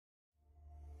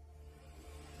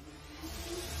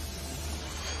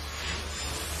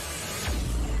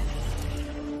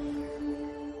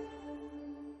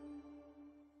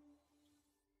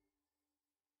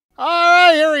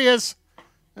is.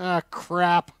 Ah,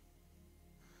 crap.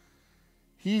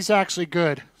 He's actually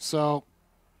good, so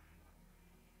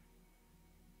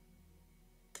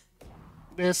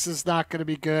this is not going to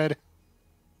be good.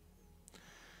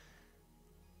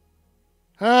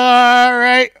 All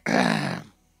right.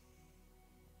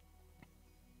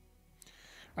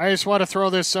 I just want to throw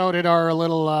this out at our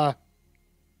little...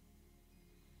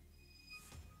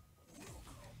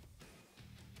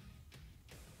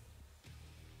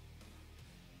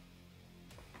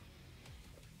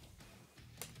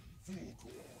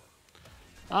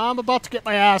 I'm about to get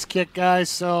my ass kicked, guys,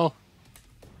 so...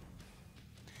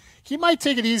 He might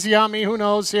take it easy on me, who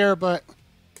knows here, but...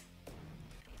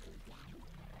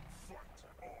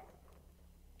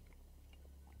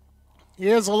 He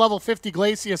is a level 50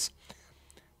 Glacius.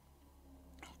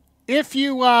 If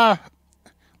you, like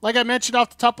I mentioned off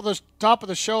the top of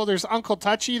the show, there's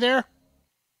UNKLDutchie there.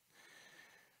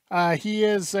 He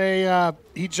is a,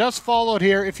 he just followed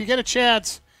here. If you get a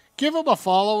chance... Give him a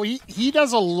follow. He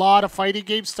does a lot of fighting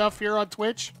game stuff here on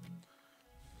Twitch.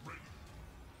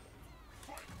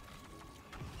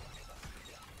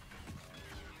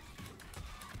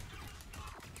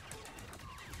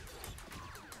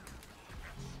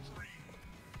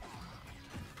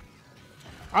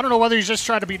 I don't know whether he's just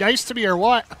trying to be nice to me or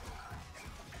what.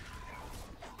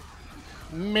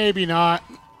 Maybe not.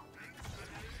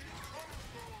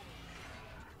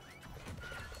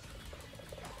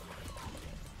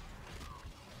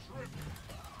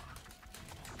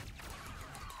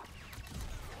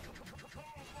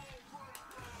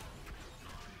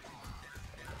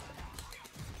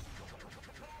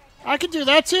 I can do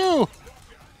that too.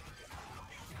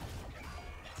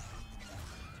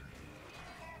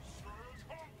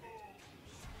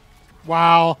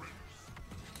 Wow.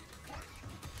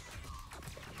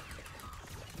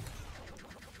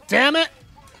 Damn it.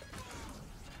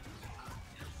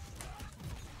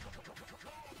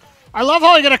 I love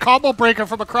how I get a combo breaker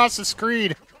from across the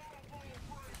screen.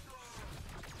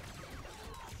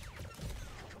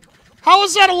 How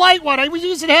is that a light one? I was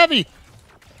using heavy.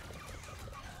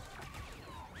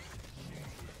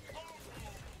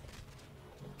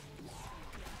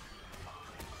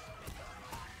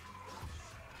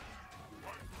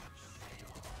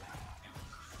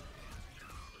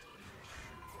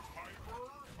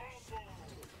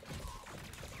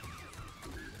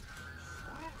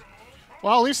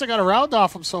 Well, at least I got a round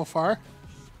off him so far.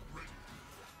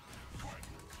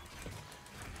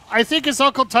 I think his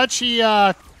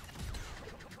UNKLDutchie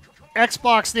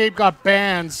Xbox name got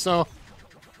banned, so...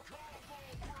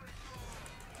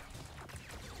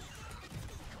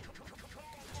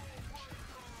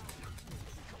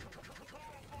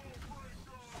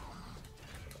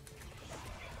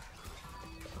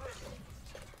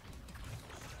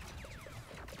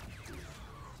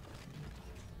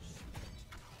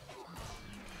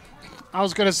 I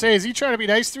was gonna say, is he trying to be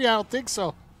nice to me? I don't think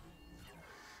so.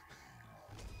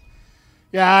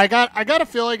 Yeah, I got a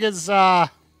feeling it's ooh, I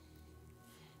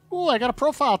got a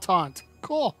profile taunt.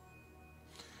 Cool.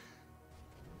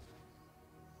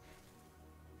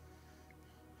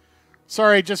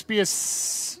 Sorry, just be a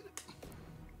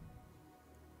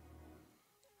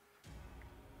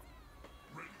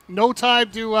no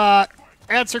time to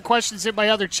answer questions in my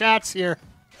other chats here.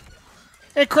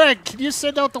 Hey Craig, can you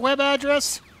send out the web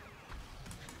address?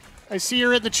 I see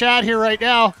you're in the chat here right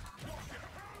now.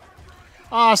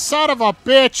 Aw, son of a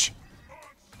bitch.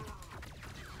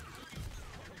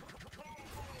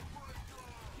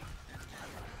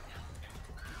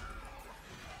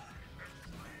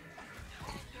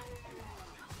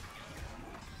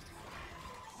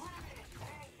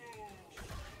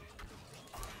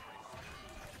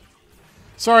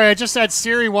 Sorry, I just had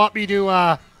Siri want me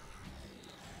to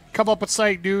come up with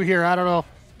something new here. I don't know.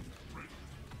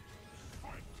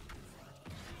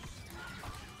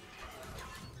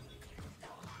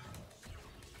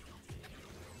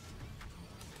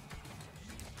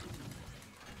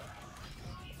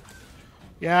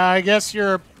 Yeah, I guess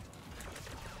you're...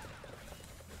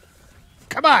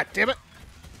 Come on, damn it.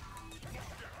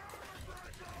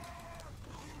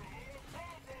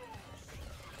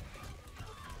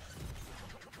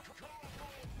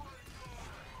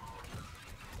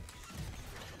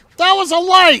 That was a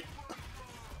light!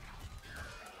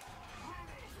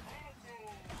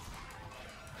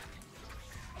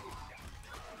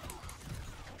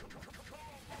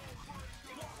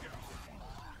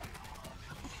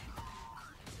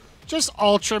 Just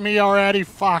ultra me already,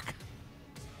 fuck.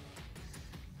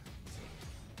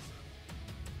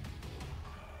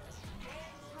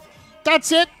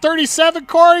 That's it? 37,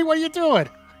 Corey? What are you doing?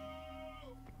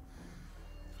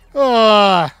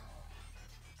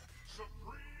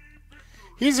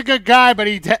 He's a good guy, but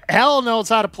he hell knows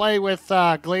how to play with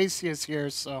Glacius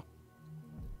here. So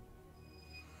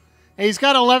and he's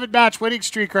got an 11-match winning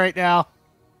streak right now.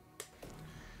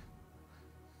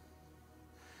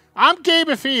 I'm game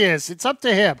if he is. It's up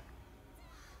to him.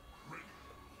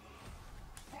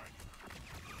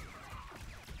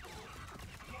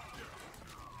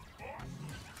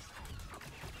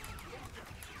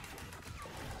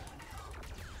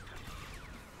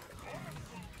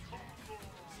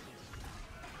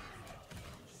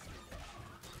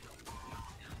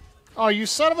 Oh, you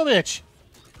son of a bitch.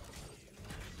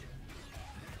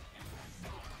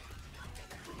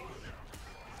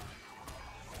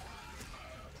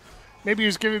 Maybe he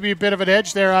was giving me a bit of an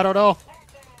edge there. I don't know.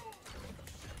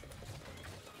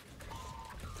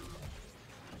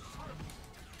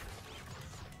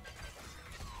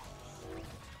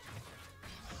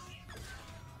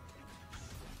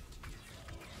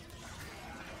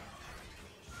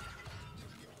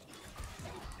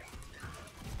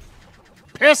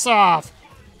 Piss off.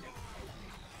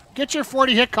 Get your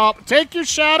 40 hit comp. Take your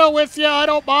shadow with you. I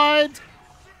don't mind.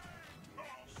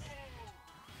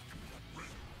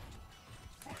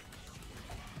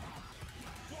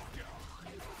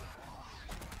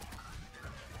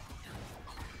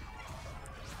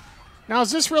 Now,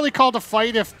 is this really called a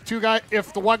fight if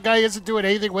the one guy isn't doing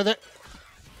anything with it?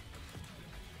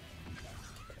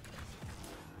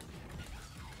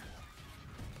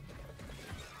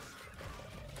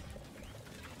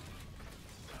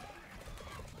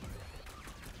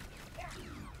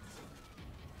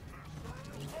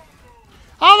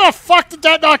 How the fuck did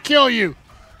that not kill you?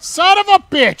 Son of a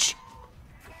bitch!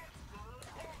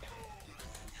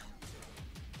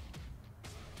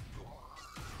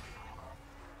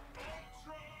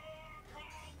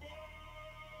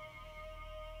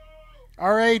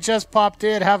 RA just popped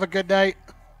in. Have a good night.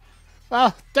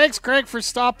 Well, thanks, Craig, for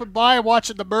stopping by and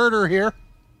watching the murder here.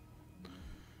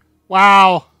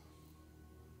 Wow.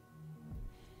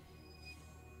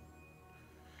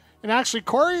 And actually,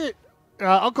 Corey,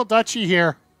 UNKLDutchie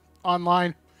here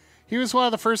online, he was one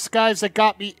of the first guys that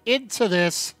got me into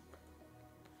this.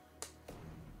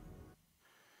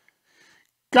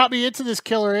 Got me into this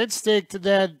Killer Instinct, and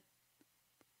then,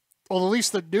 well, at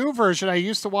least the new version, I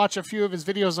used to watch a few of his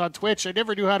videos on Twitch. I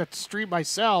never knew how to stream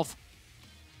myself.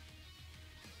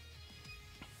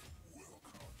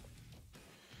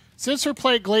 Since we're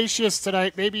playing Glacius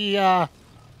tonight, maybe I'll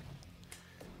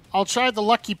try the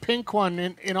lucky pink one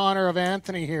in honor of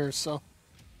Anthony here, so.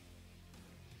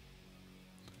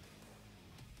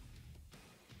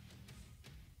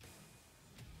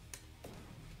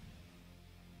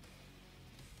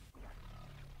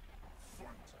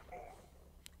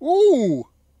 Ooh.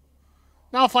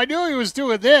 Now, if I knew he was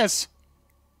doing this.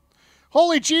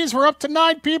 Holy jeez, we're up to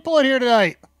 9 people in here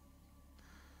tonight.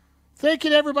 Thank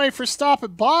you to everybody for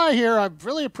stopping by here. I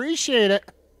really appreciate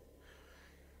it.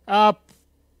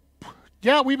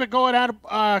 Yeah, we've been going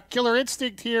at Killer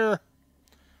Instinct here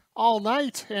all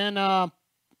night. And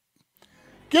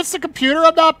against the computer,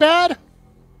 I'm not bad.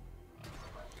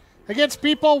 Against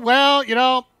people, well, you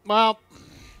know, well.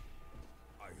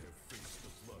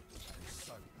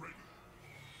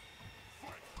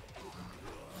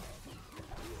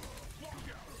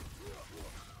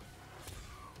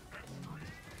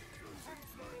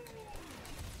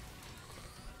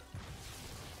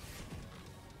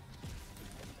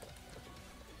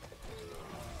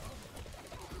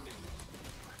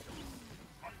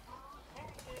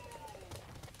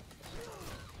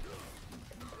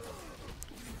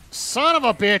 Son of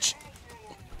a bitch.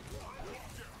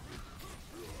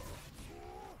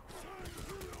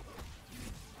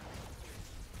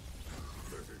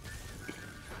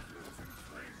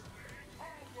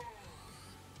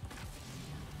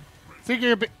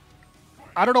 Figure,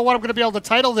 I don't know what I'm going to be able to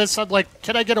title this. I'm like,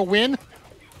 can I get a win?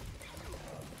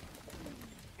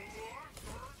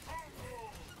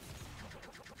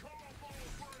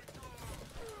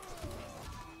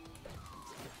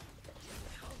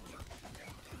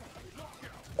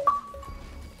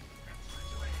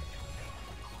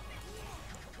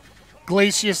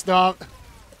 Glacius dog.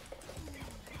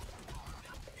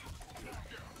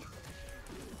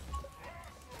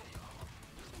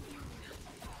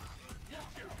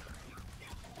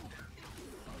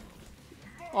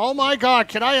 Oh my god,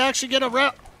 can I actually get a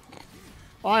round?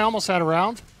 Oh, I almost had a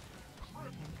round.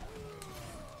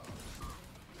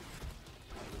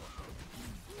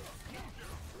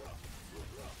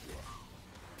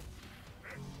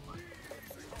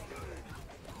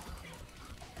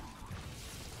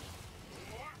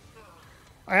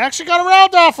 I actually got a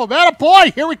round off him. Atta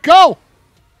boy, here we go.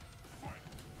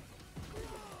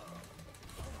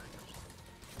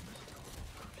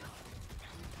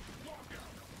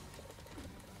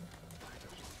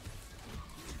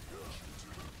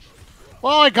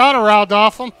 Well, I got a round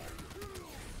off him.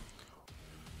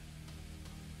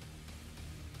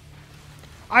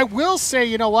 I will say,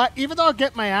 you know what? Even though I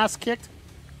get my ass kicked,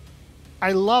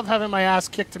 I love having my ass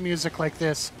kicked to music like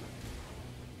this.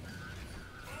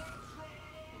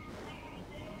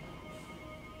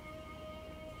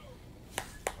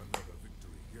 Another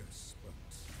victory, yes, but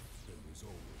there is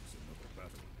always another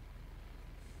battle.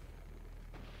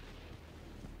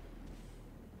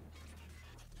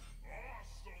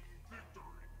 Awesome victory!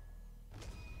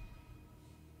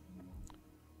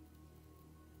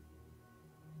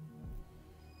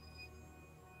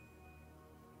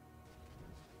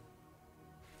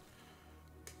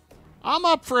 I'm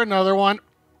up for another one.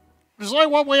 There's only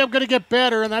one way I'm going to get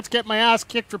better, and that's get my ass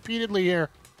kicked repeatedly here.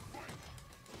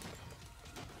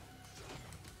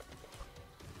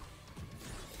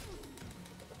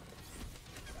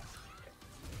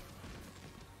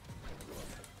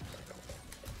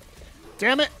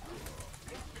 Damn it.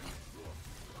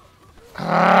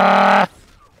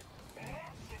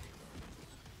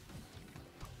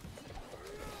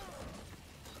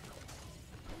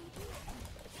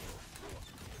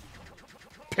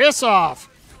 Piss off.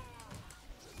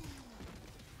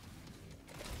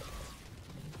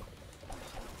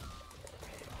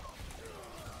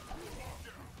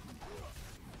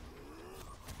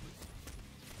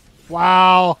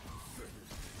 Wow.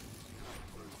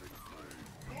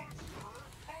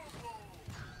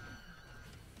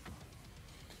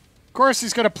 Of course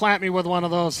he's going to plant me with one of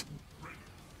those.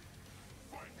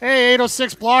 Hey,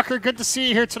 806 Blocker. Good to see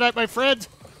you here tonight, my friend.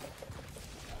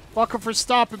 Welcome for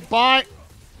stopping by.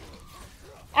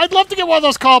 I'd love to get one of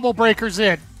those combo breakers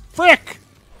in. Frick.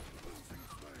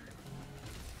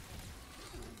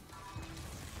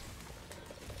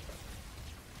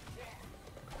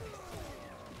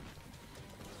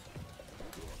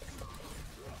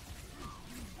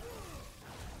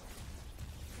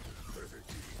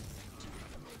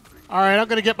 All right, I'm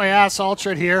going to get my ass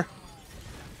ultra'd here.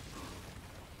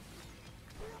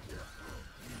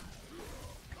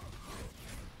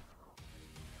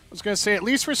 I was going to say, at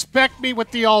least respect me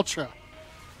with the ultra.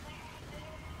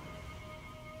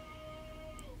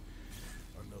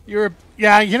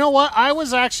 Yeah, you know what? I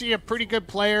was actually a pretty good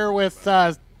player with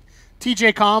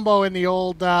TJ Combo in the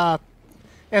old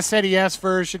SNES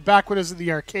version, back when it was in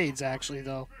the arcades, actually,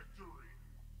 though.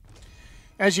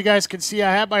 As you guys can see,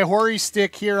 I have my Hori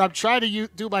stick here. I'm trying to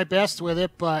do my best with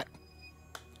it, but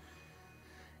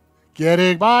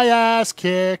getting my ass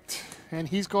kicked. And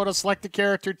he's going to select a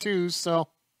character too, so.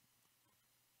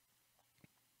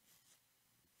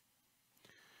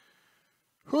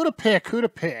 Who to pick? Who to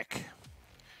pick?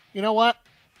 You know what?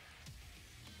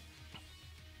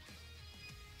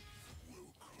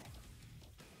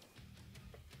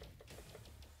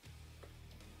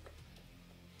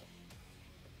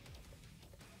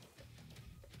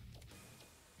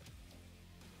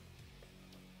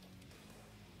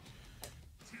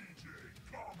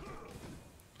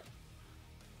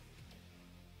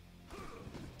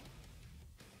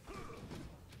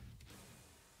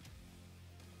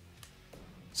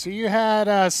 So you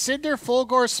had Cinder,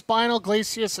 Fulgore, Spinal,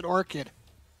 Glacius, and Orchid.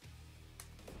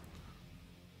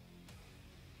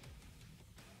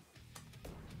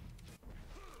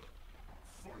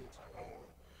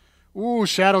 Ooh,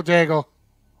 Shadow Dago.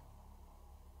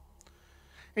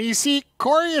 And you see,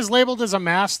 Corey is labeled as a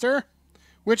master,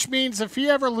 which means if he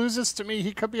ever loses to me,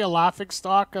 he could be a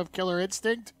laughingstock of Killer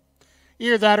Instinct.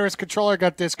 Either that or his controller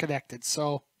got disconnected.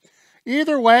 So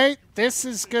either way, this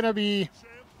is going to be...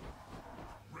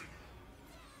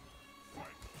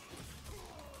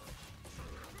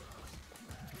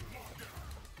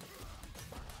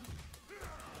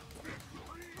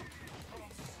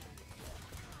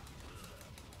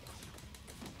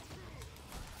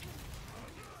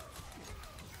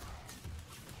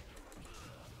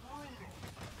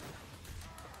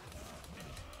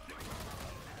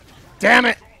 Damn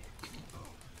it!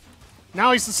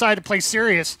 Now he's decided to play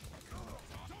serious.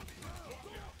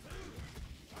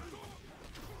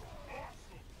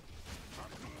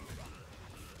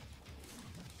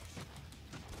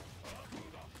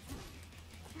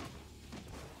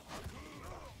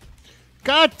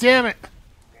 God damn it!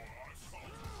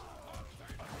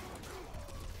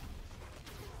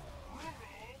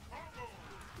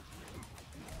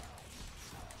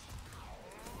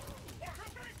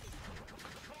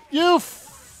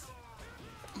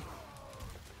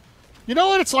 You know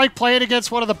what it's like playing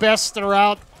against one of the best that are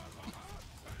out?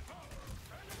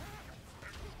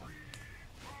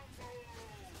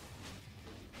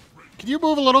 Can you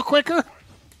move a little quicker?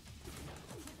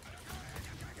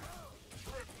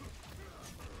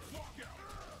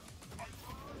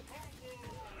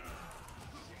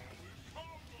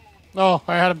 Oh,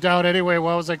 I had him down anyway.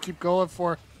 What was I keep going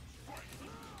for?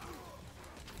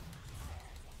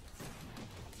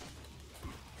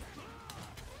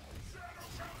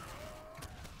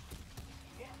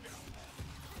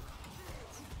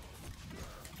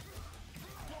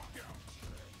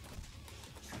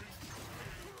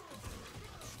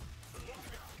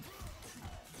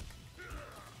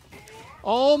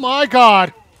 Oh my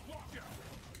God.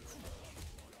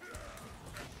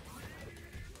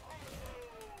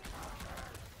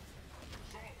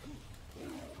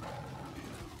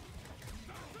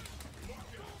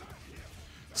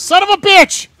 Son of a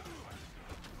bitch!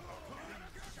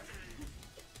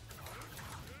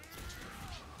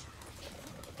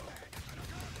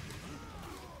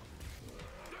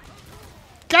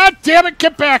 God damn it,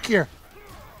 get back here!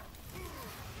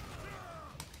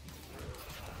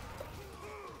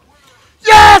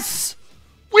 Yes!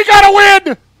 We gotta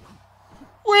win!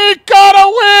 We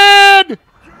gotta win!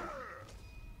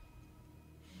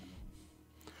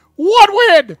 One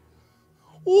win!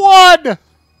 One!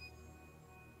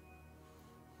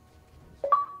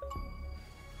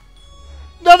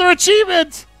 Another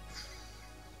achievement!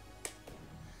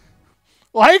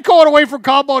 Well, I ain't going away from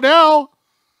combo now.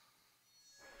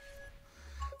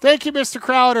 Thank you, Mr.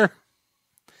 Crowder.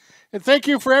 And thank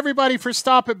you for everybody for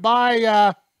stopping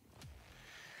by.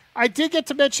 I did get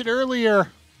to mention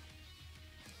earlier,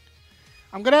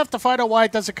 I'm going to have to find out why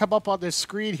it doesn't come up on this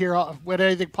screen here when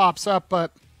anything pops up,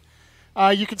 but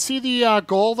you can see the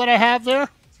goal that I have there.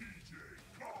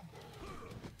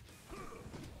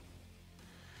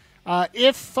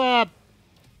 If for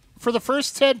the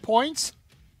first 10 points,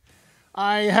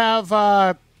 I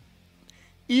have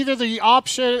either the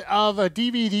option of a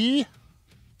DVD,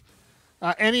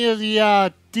 any of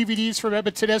the DVDs from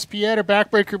Edmonton SPN or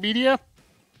Backbreaker Media,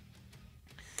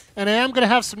 and I am going to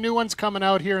have some new ones coming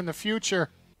out here in the future.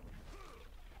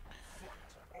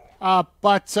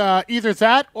 But either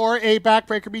that or a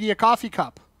Backbreaker Media coffee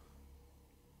cup.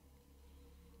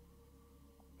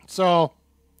 So,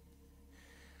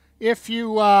 if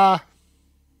you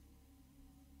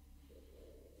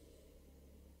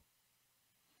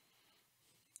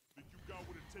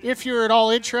if you're at all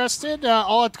interested,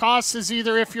 all it costs is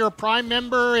either if you're a Prime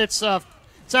member, it's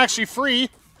actually free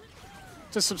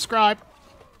to subscribe.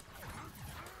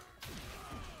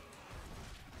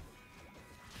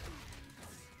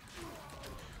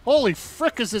 Holy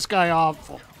frick, is this guy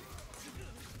awful.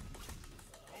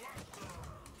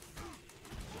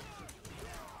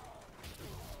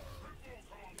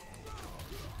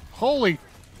 Holy.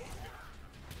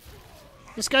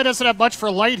 This guy doesn't have much for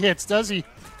light hits, does he?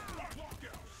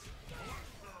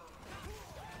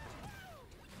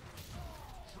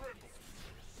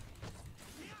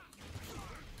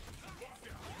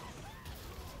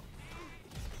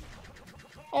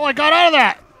 Oh, I got out of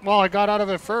that! Well, I got out of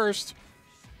it first.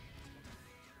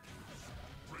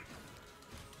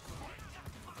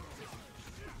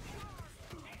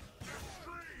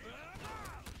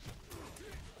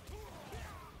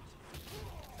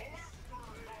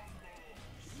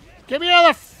 Get me out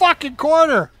of the fucking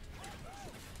corner!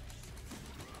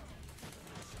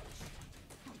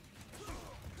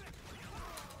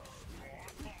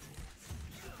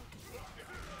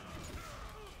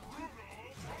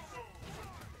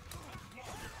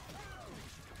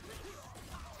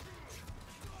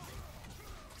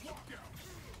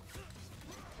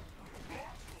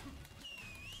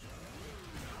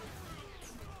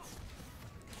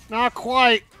 Not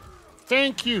quite.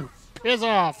 Thank you. Piss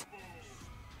off.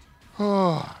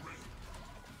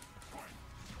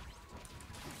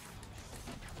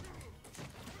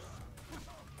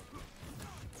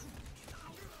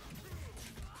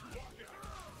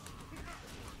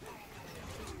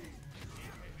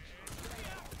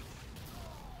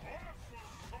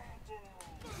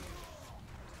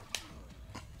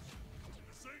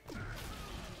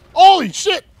 Holy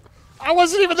shit! I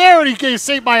wasn't even there when he came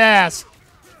saved my ass.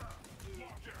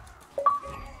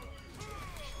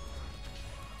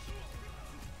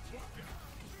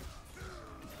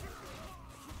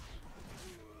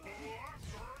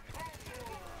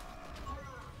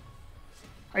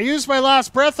 I used my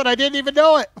last breath and I didn't even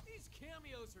know it. These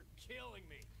cameos are killing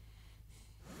me.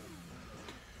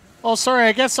 Oh, sorry.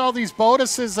 I guess all these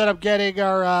bonuses that I'm getting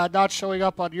are not showing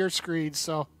up on your screen,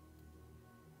 so.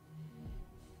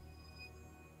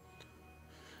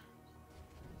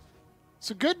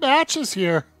 Some good matches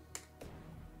here.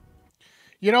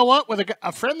 You know what? With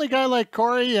a friendly guy like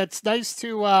Corey, it's nice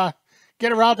to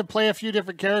get around to play a few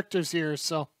different characters here,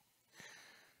 so.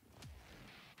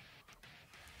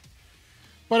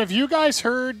 But have you guys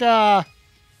heard,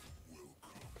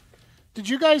 did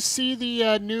you guys see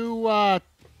the new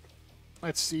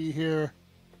Let's see here.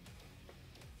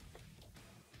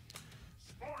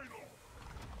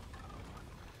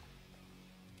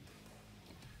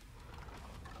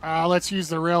 Let's use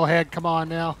the railhead. Come on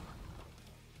now.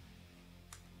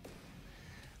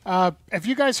 Have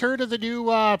you guys heard of the new,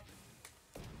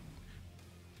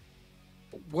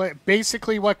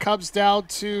 what comes down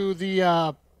to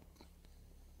the,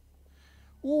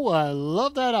 ooh, I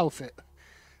love that outfit.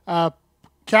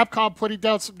 Capcom putting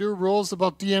down some new rules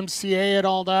about DMCA and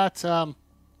all that.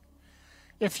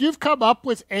 If you've come up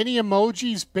with any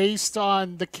emojis based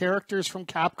on the characters from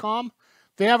Capcom,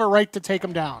 they have a right to take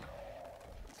them down.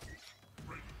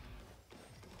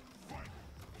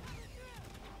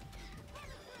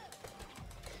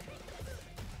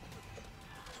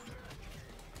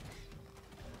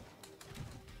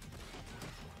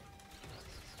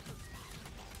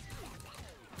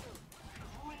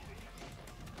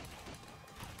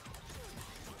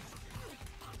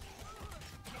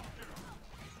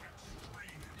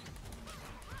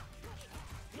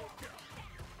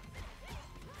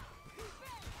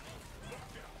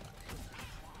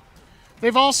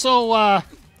 They've also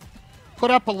put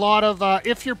up a lot of,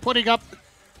 if you're putting up,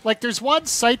 like there's one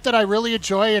site that I really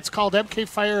enjoy, it's called MK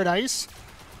Fire and Ice.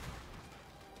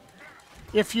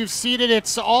 If you've seen it,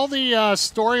 it's all the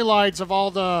storylines of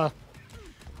all the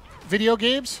video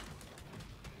games.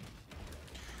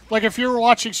 Like if you were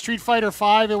watching Street Fighter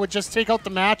V, it would just take out the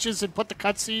matches and put the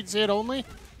cutscenes in only.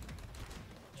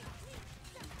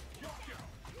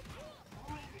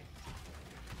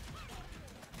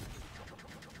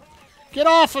 Get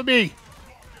off of me!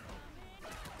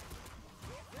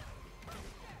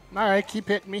 Alright, keep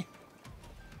hitting me.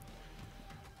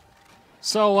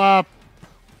 So,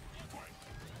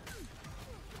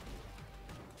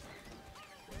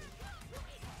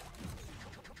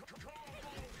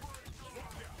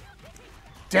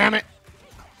 damn it!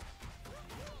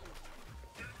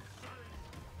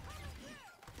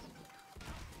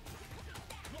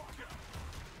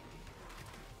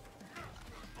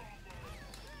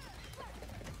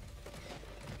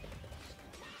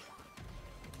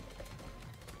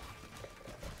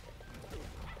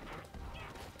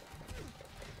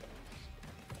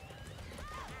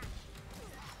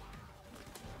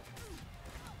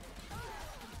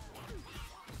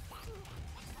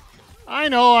 I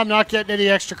know I'm not getting any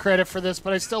extra credit for this,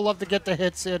 but I still love to get the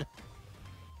hits in.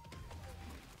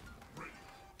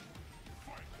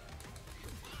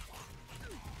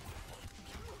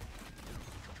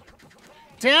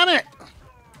 Damn it!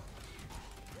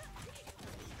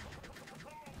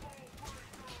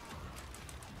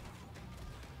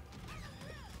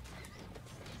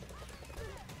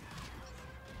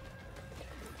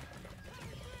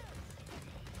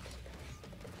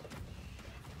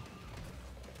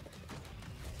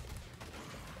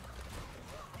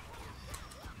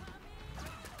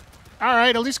 All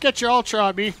right, at least get your ultra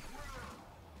on me.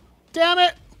 Damn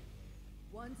it!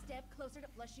 One step closer to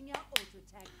flushing out ultra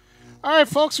tech. All right,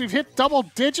 folks, we've hit double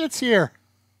digits here.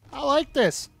 I like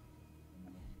this.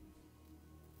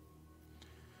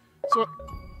 So,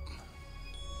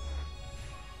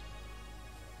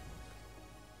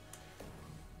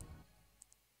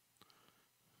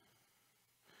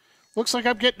 looks like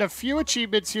I'm getting a few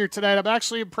achievements here tonight. I'm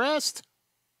actually impressed.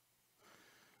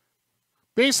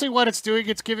 Basically what it's doing,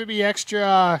 it's giving me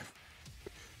extra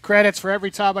credits for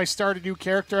every time I start a new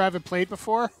character I haven't played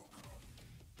before.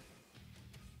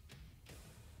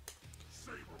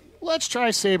 Let's try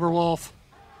Saberwolf.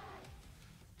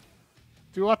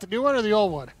 Do you want the new one or the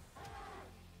old one?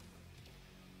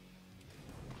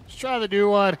 Let's try the new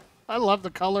one. I love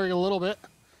the coloring a little bit.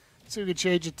 Let's see if we can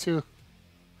change it to.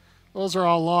 Those are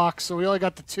all locked, so we only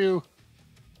got the two.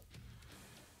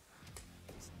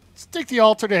 Let's take the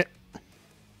alternate.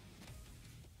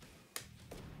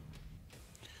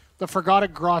 The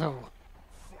Forgotten Grotto.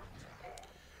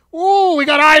 Ooh, we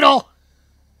got Idol!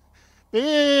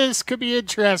 This could be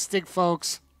interesting,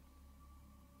 folks.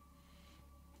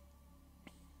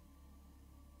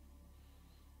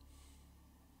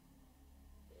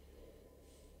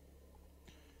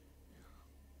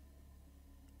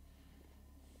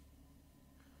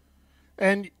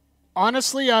 And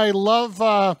honestly, I love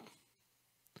how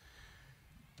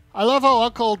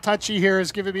UNKLDutchie here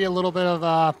is giving me a little bit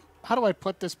of how do I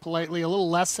put this politely? A little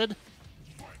lesson.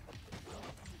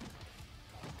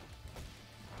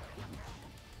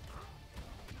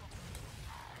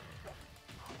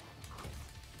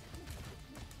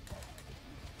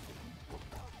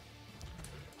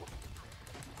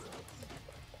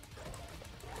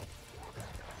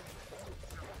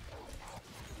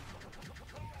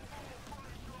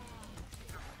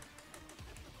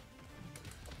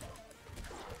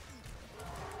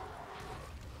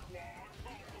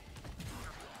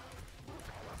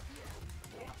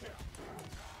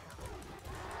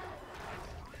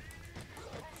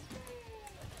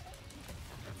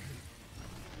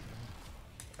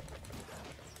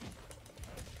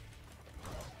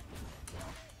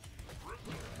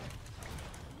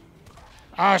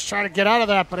 I was trying to get out of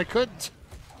that, but I couldn't.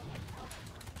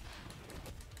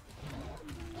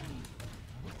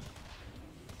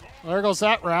 Well, there goes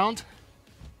that round.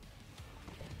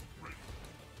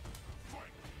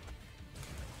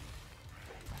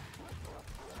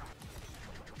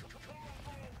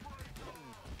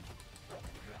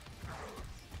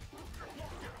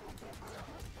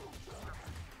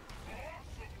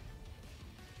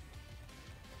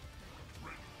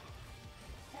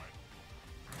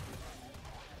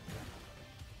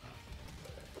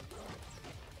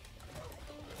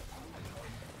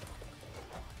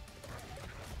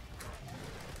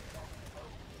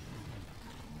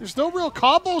 There's no real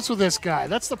combos with this guy.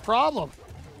 That's the problem.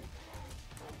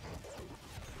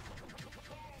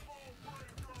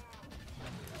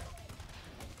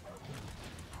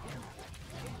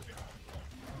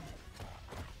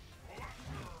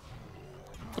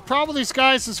 The problem with these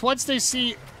guys is once they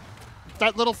see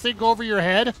that little thing go over your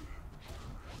head,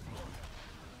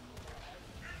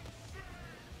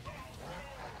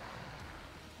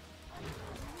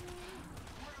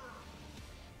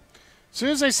 as soon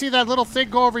as I see that little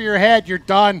thing go over your head, you're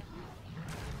done.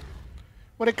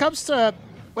 When it comes to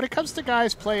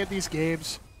guys playing these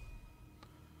games,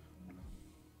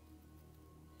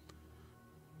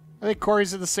 I think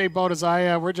Corey's in the same boat as I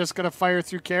am. We're just gonna fire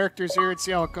through characters here and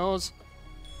see how it goes.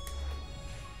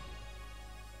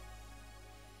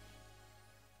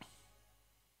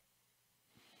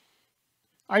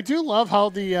 I do love how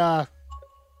the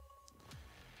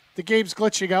game's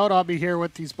glitching out on me here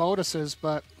with these bonuses,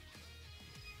 but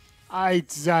I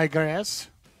digress.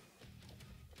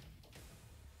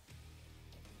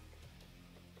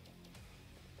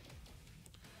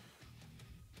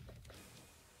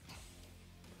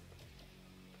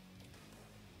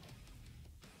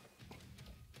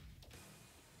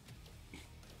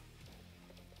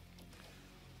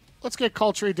 Let's get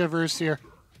culturally diverse here.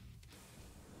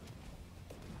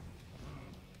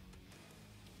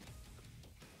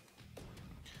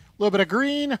 A little bit of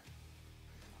green.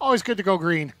 Always good to go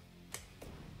green.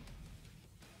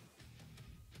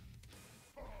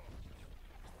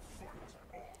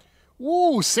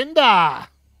 Ooh, Cinda.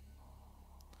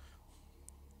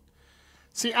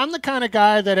 See, I'm the kind of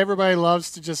guy that everybody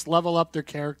loves to just level up their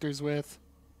characters with.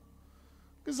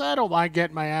 Because I don't mind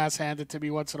getting my ass handed to me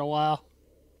once in a while.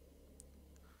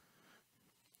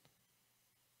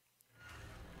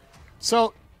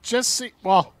 So, just see,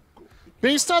 well,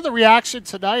 based on the reaction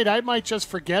tonight, I might just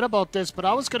forget about this, but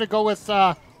I was going to go with,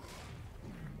 I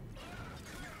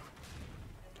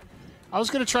was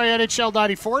going to try NHL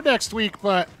 94 next week,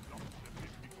 but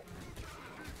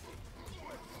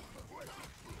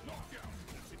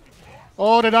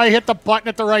oh, did I hit the button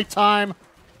at the right time?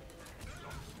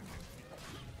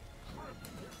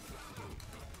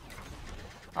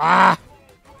 Ah!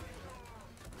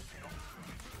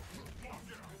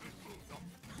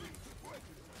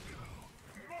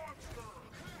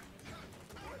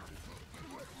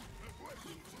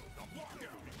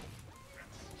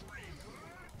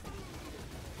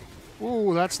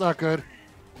 Ooh, that's not good.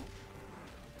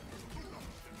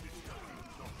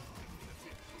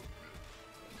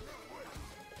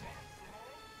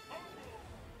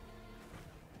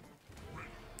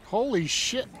 Holy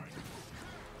shit.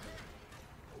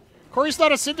 Corey's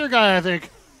not a Cinder guy, I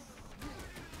think.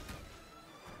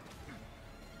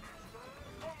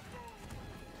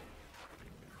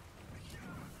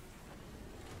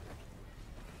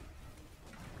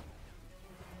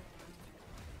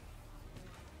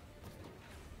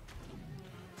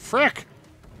 Frick.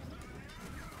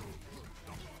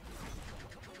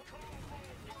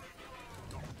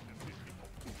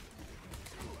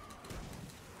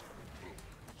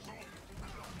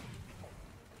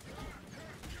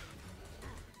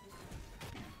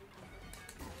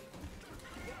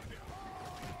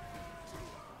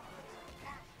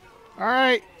 All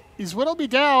right, he's whittled me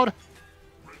down.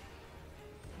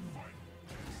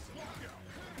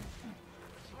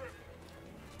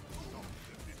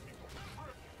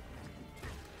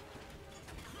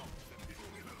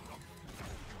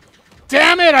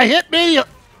 Damn it, I hit me.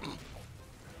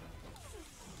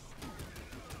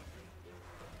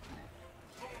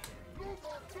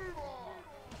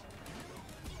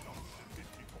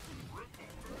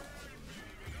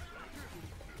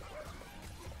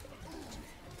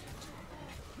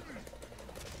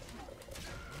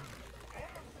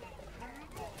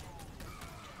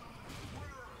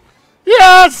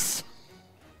 Yes!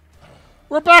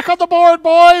 We're back on the board,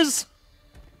 boys!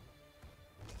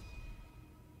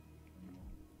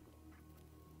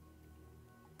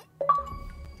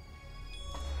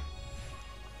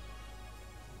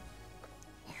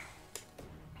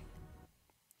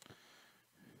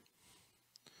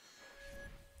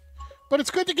 But it's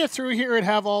good to get through here and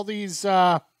have all these,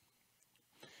 get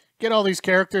all these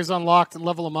characters unlocked and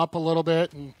level them up a little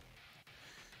bit. And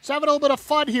just have a little bit of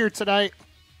fun here tonight.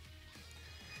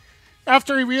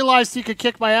 After he realized he could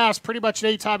kick my ass pretty much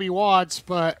any time he wants,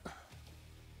 but...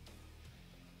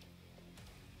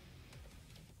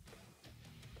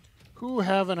 Who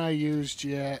haven't I used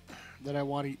yet that I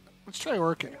want to... Let's try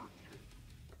Orchid.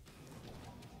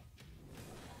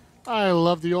 I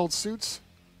love the old suits.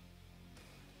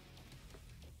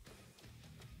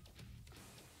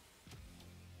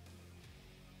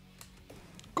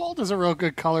 Gold is a real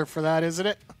good color for that, isn't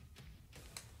it?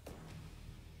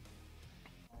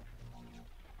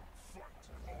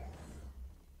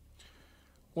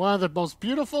 One of the most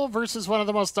beautiful versus one of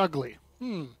the most ugly.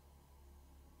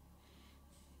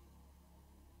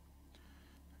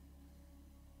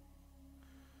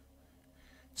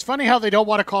 It's funny how they don't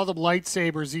want to call them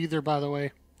lightsabers either, by the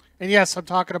way. And yes, I'm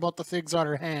talking about the things on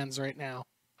her hands right now.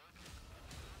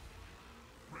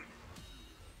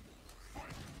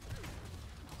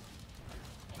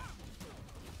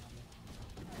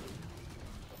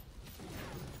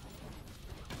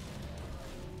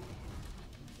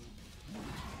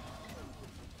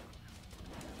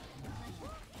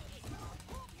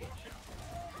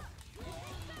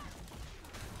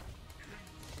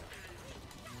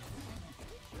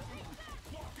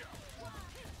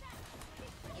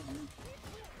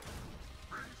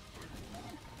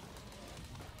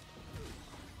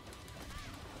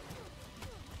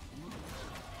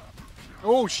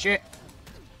 Oh, shit.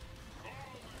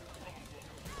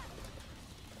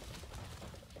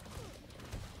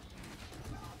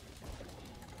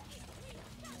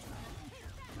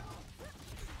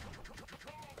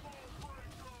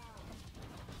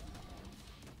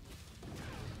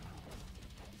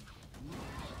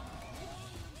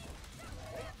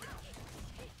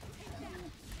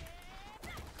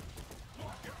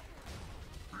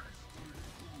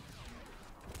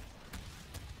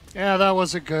 Yeah, that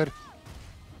wasn't good.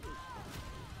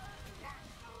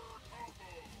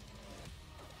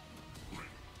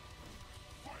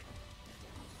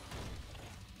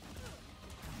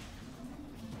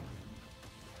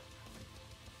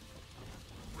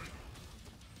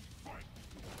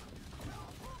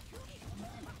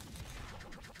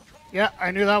 Yeah,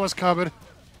 I knew that was coming.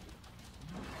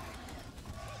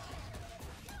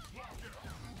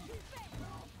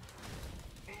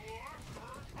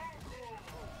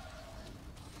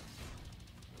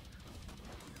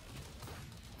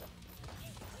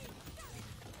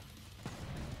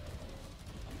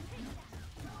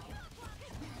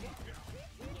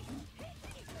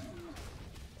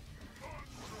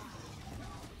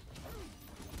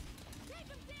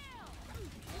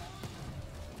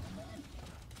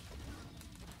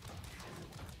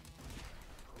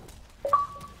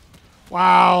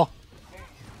 Wow.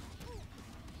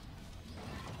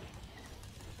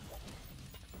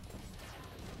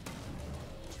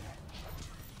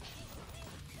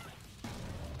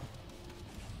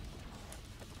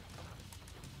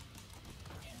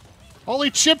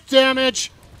 Holy chip damage.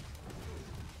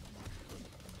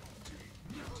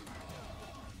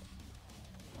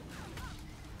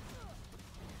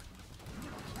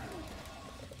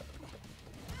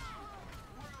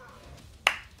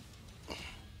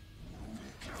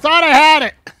 Thought I had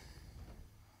it.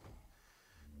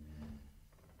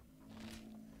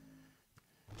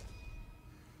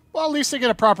 Well, at least I get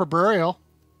a proper burial.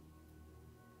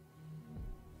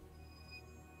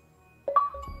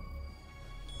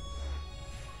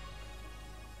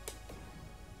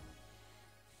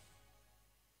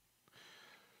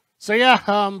 So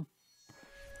yeah,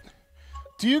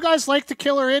 do you guys like the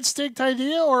Killer Instinct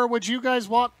idea, or would you guys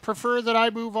prefer that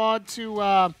I move on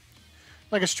to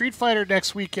like a Street Fighter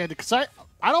next weekend? Because I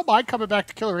don't mind coming back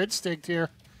to Killer Instinct here.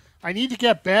 I need to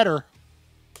get better.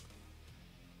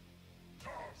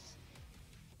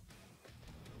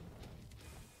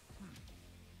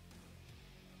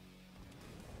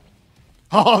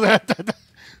 Oh,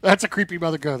 that's a creepy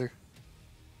mother gunner.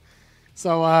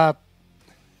 So,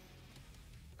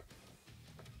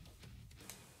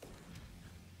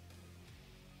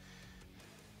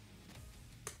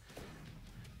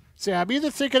 so yeah, I'm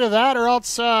either thinking of that, or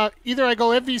else either I go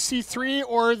MVC3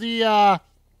 or the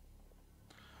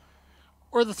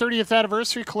 30th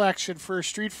anniversary collection for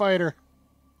Street Fighter.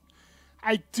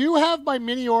 I do have my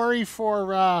mini Ori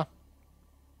for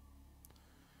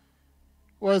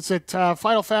was it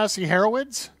Final Fantasy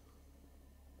Heroines?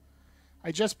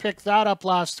 I just picked that up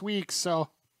last week, so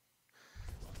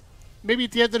maybe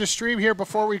at the end of the stream here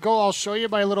before we go, I'll show you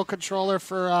my little controller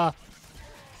for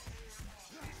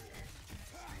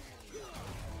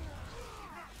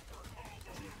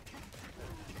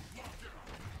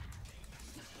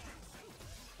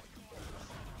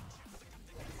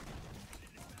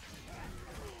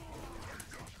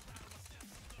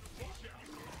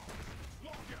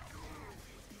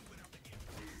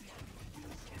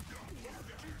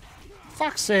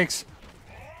fuck's sakes.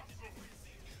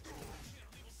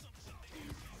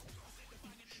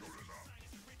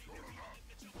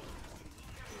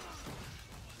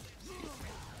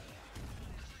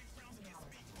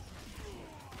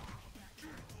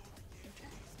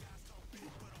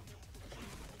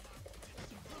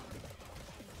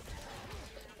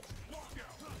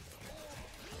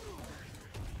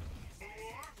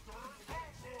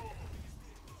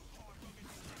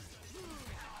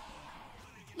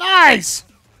 Nice!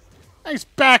 Nice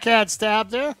backhand stab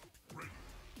there.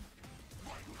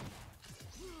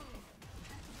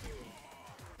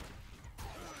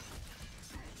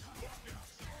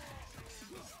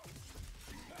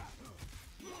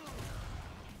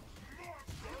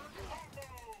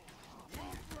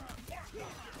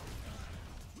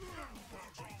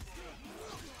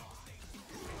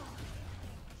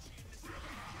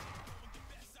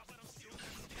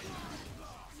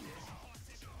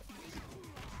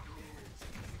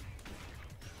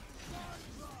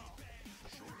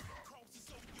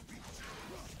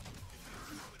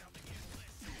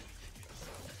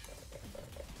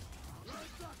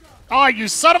 Oh, you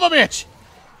son of a bitch!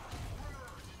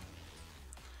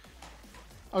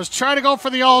 I was trying to go for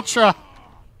the Ultra.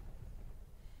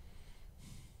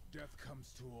 Death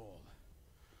comes to all.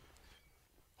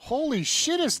 Holy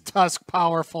shit, is Tusk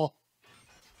powerful.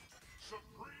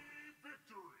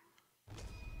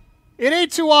 It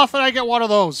ain't too often I get one of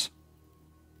those.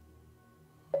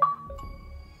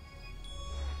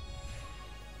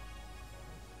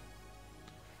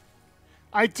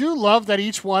 I do love that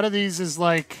each one of these is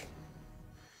like...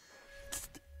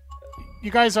 You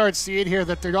guys aren't seeing here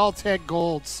that they're all 10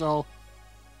 gold, so...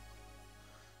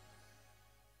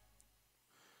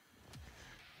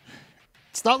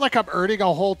 It's not like I'm earning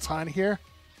a whole ton here.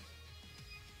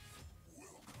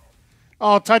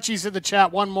 Oh, Touchy's in the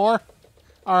chat. One more?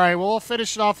 All right, well, we'll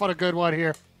finish it off on a good one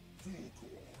here.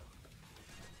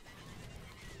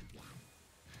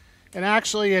 And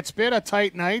actually, it's been a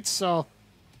tight night, so...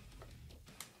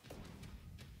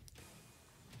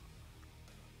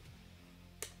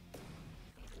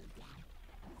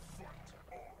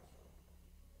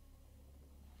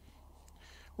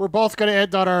 We're both going to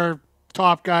end on our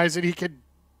top guys, and he can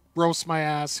roast my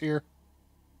ass here.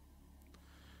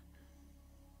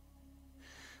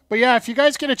 But yeah, if you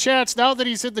guys get a chance, now that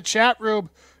he's in the chat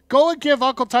room, go and give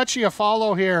UNKLDutchie a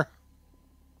follow here.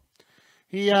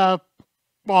 He,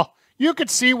 well, you can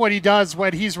see what he does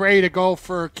when he's ready to go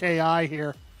for KI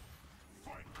here.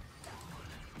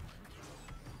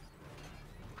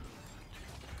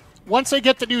 Once I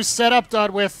get the new setup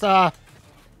done with,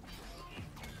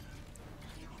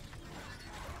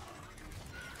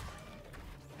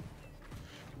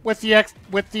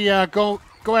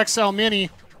 Go XL Mini,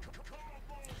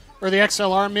 or the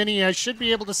XLR Mini, I should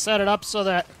be able to set it up so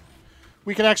that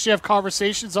we can actually have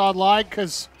conversations online,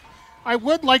 because I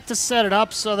would like to set it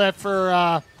up so that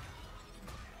for,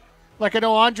 like I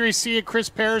know Andre C. and Chris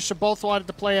Parrish have both wanted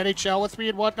to play NHL with me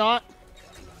and whatnot.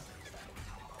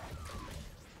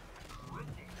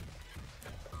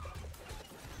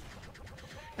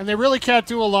 And they really can't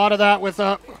do a lot of that with,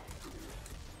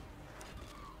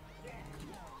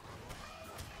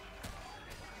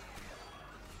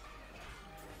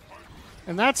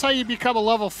 and that's how you become a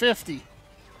level 50.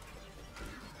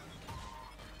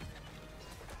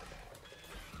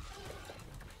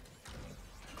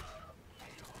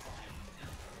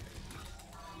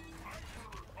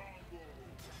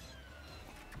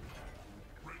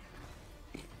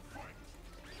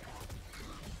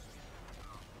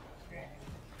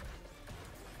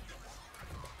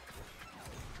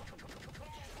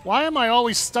 Why am I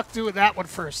always stuck doing that one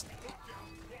first?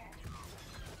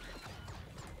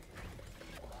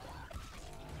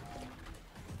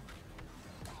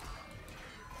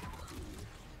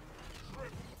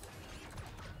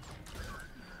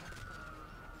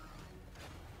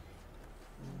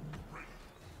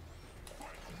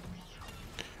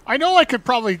 I know I could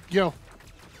probably, you know,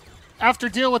 after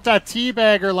dealing with that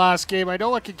teabagger last game, I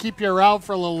know I could keep you around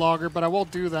for a little longer, but I won't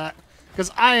do that.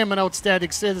 Because I am an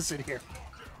outstanding citizen here.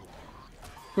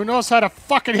 Who knows how to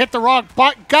fucking hit the wrong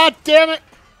button? God damn it!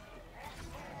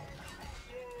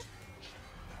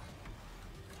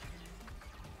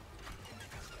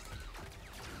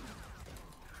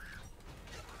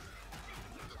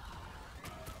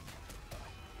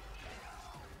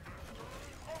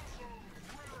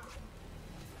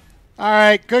 All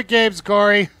right, good games,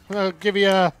 Gory. I'll give you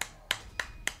a...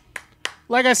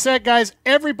 Like I said, guys,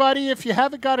 everybody, if you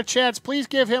haven't got a chance, please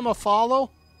give him a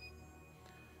follow.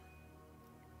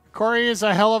 Corey is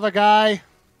a hell of a guy.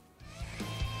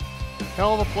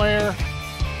 Hell of a player.